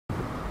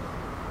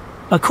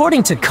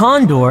According to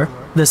Condor,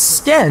 the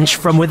stench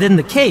from within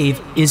the cave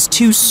is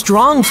too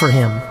strong for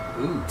him.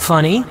 Ooh.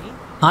 Funny,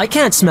 I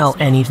can't smell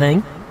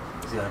anything.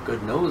 He's got a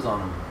good nose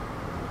on him.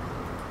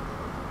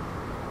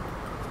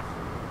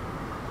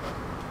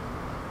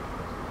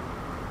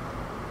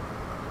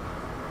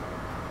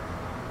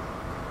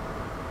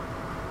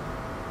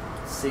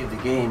 Save the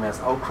game as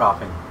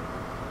outcropping.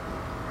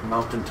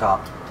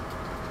 Mountaintop.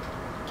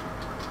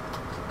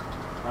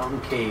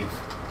 Mountain cave.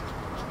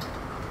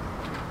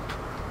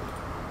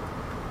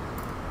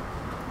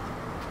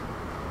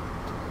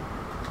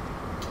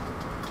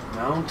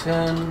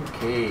 Mountain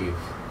cave.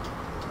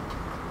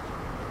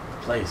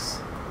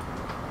 Place.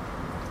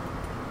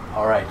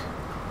 Alright.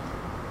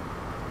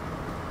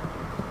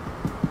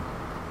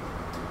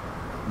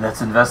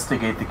 Let's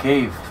investigate the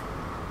cave.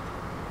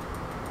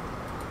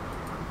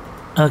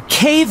 A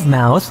cave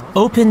mouth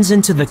opens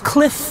into the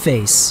cliff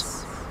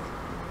face.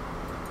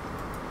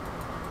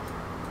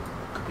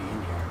 Could be in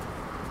here.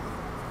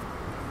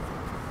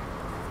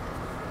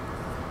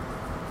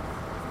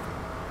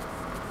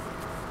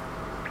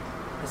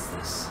 What's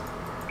this?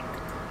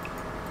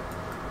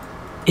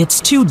 It's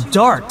too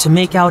dark to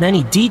make out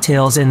any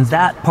details in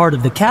that part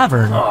of the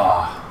cavern.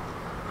 Oh,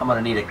 I'm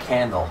gonna need a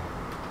candle.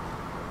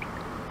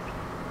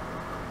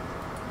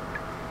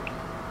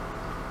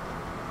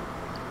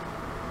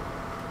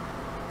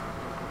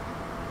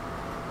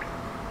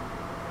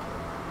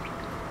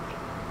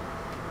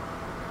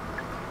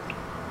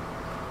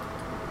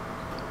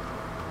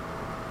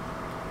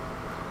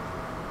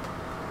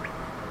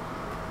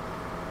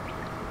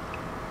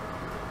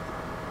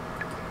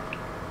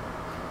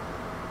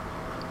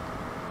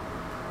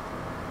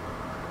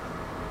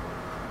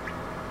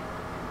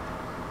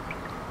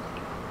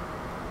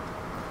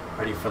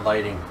 Ready for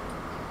lighting.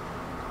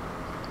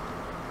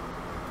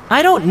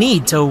 I don't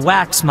need to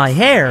wax my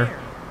hair.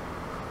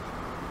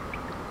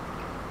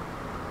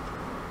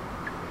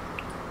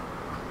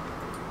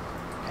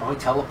 Can we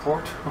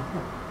teleport?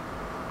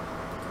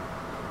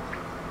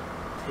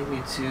 Take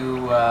me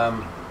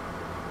to,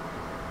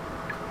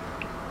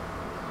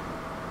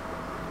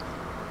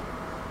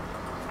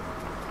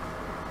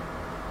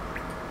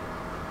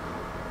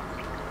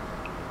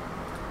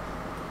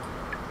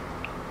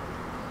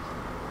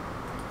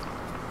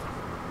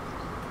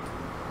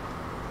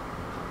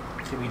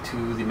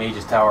 to the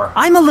Mage's Tower.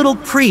 I'm a little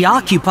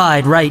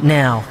preoccupied right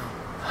now.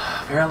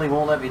 Apparently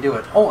won't let me do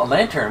it. Oh, a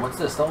lantern. What's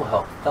this? That'll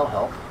help. That'll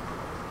help.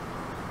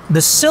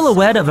 The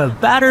silhouette of a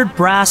battered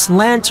brass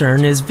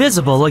lantern is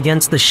visible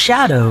against the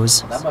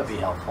shadows. Well, that might be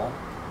helpful.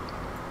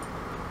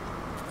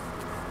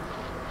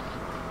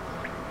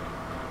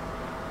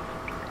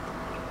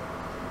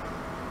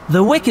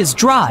 The wick is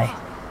dry,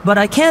 but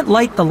I can't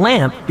light the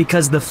lamp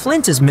because the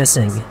flint is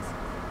missing.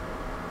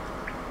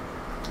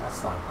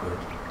 That's not good.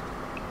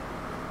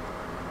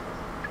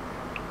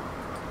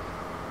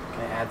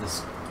 Can I add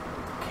this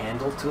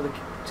candle to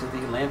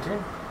the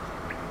lantern?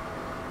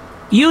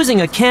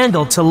 Using a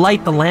candle to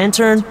light the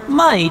lantern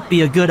might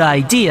be a good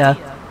idea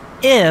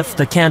if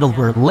the candle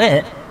were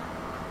lit.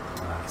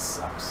 That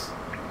sucks.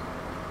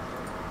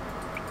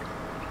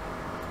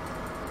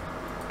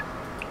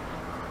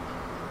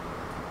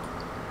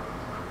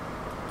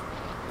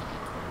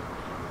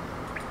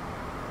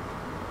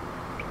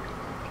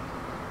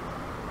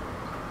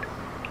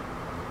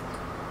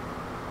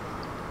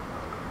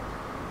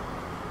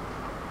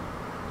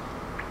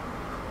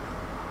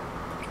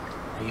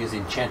 I use the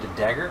enchanted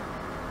dagger.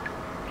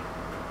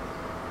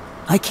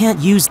 I can't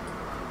use...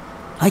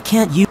 I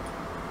can't use...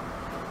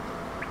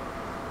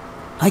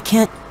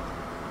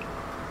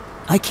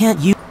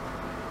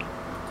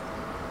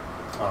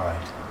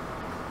 Alright.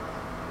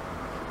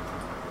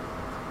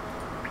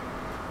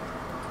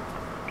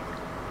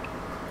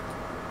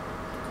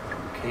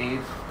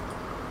 Cave.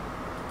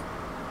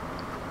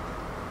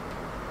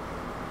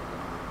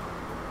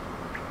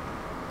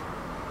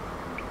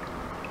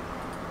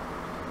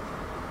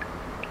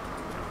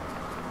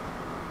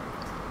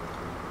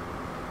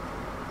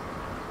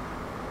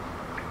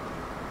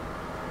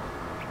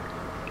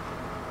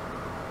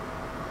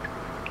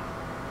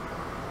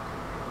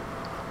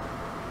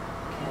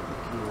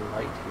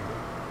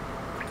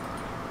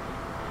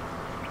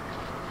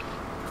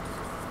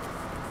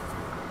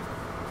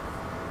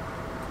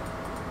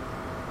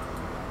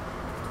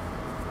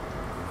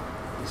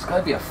 There's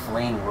gotta be a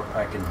flame where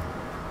I can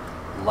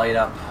light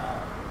up.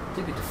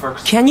 Take me to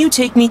first. Can you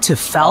take me to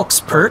Falk's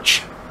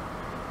Perch?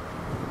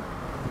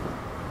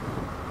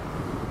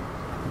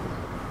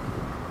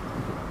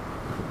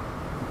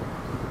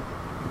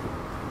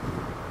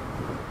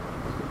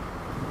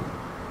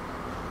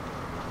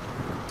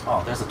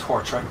 Oh, there's a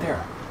torch right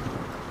there.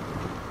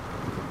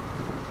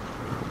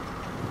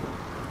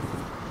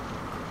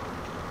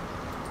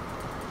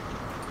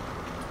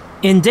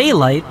 In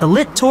daylight, the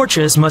lit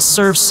torches must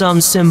serve some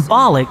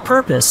symbolic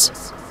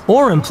purpose,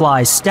 or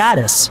imply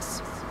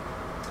status.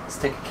 Let's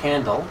take a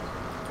candle.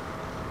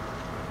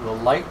 We'll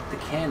light the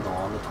candle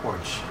on the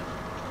torch.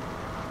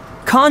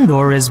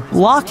 Condor is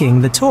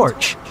blocking the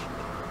torch.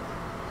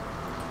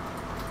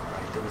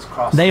 Alright, then let's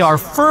cross They this. are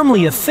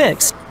firmly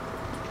affixed.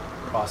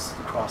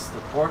 Across the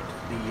port,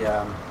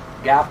 the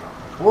gap.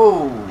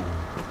 Whoa!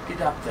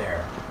 Get up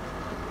there.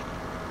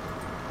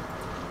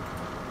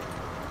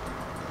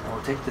 And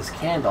we'll take this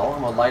candle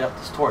and we'll light up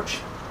this torch.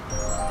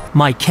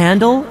 My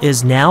candle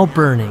is now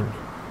burning.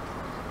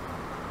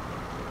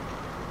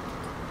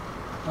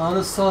 On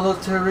a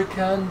solitary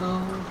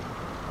candle.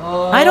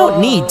 I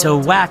don't need to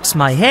wax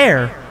my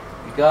hair.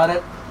 You got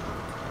it?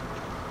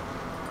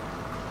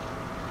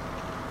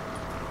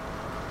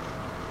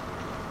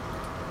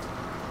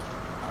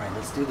 Alright,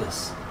 let's do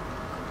this.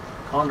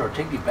 Condor,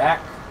 take me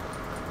back.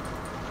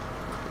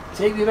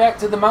 Take me back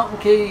to the mountain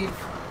cave.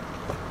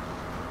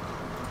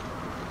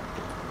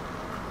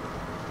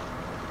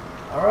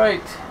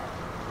 Alright.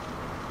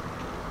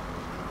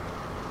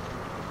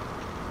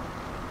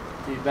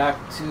 Take me back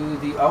to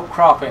the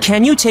outcropping.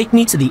 Can you take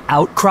me to the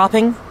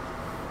outcropping?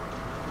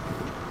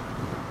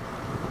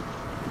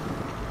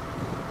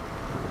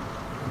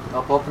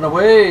 Up and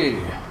away.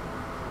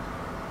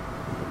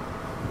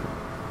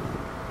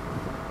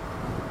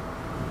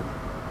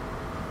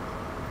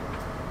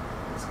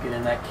 Let's get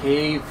in that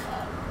cave.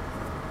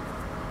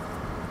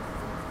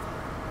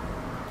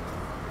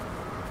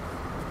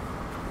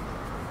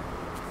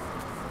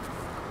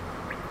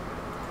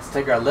 Let's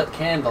take our lit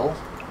candle,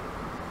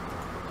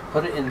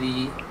 put it in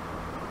the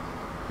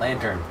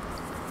lantern.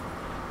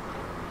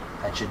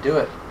 That should do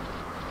it.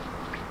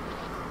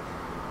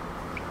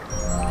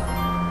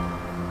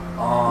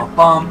 Oh,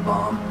 bum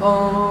bum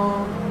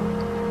bum.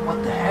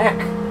 What the heck?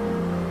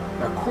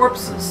 They're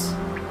corpses.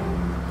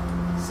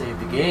 Save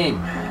the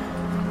game.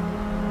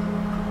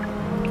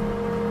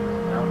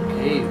 Mountain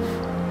cave.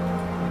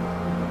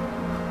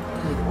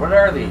 What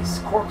are these?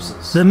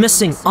 Corpses? The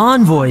missing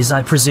envoys,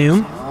 I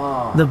presume.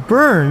 Oh. The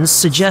burns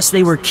suggest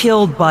they were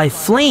killed by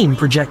flame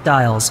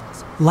projectiles,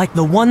 like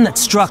the one that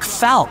struck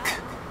Falk.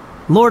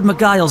 Lord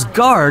Magail's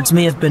guards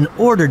may have been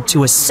ordered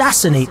to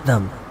assassinate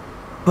them.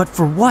 But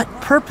for what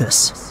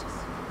purpose?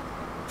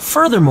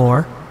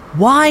 Furthermore,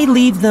 why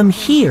leave them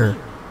here?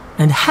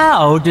 And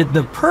how did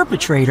the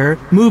perpetrator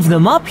move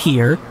them up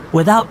here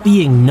without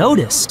being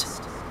noticed?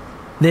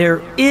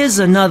 There is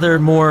another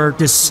more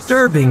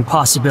disturbing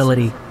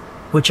possibility,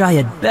 which I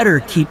had better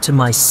keep to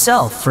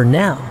myself for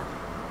now.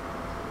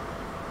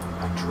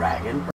 A dragon?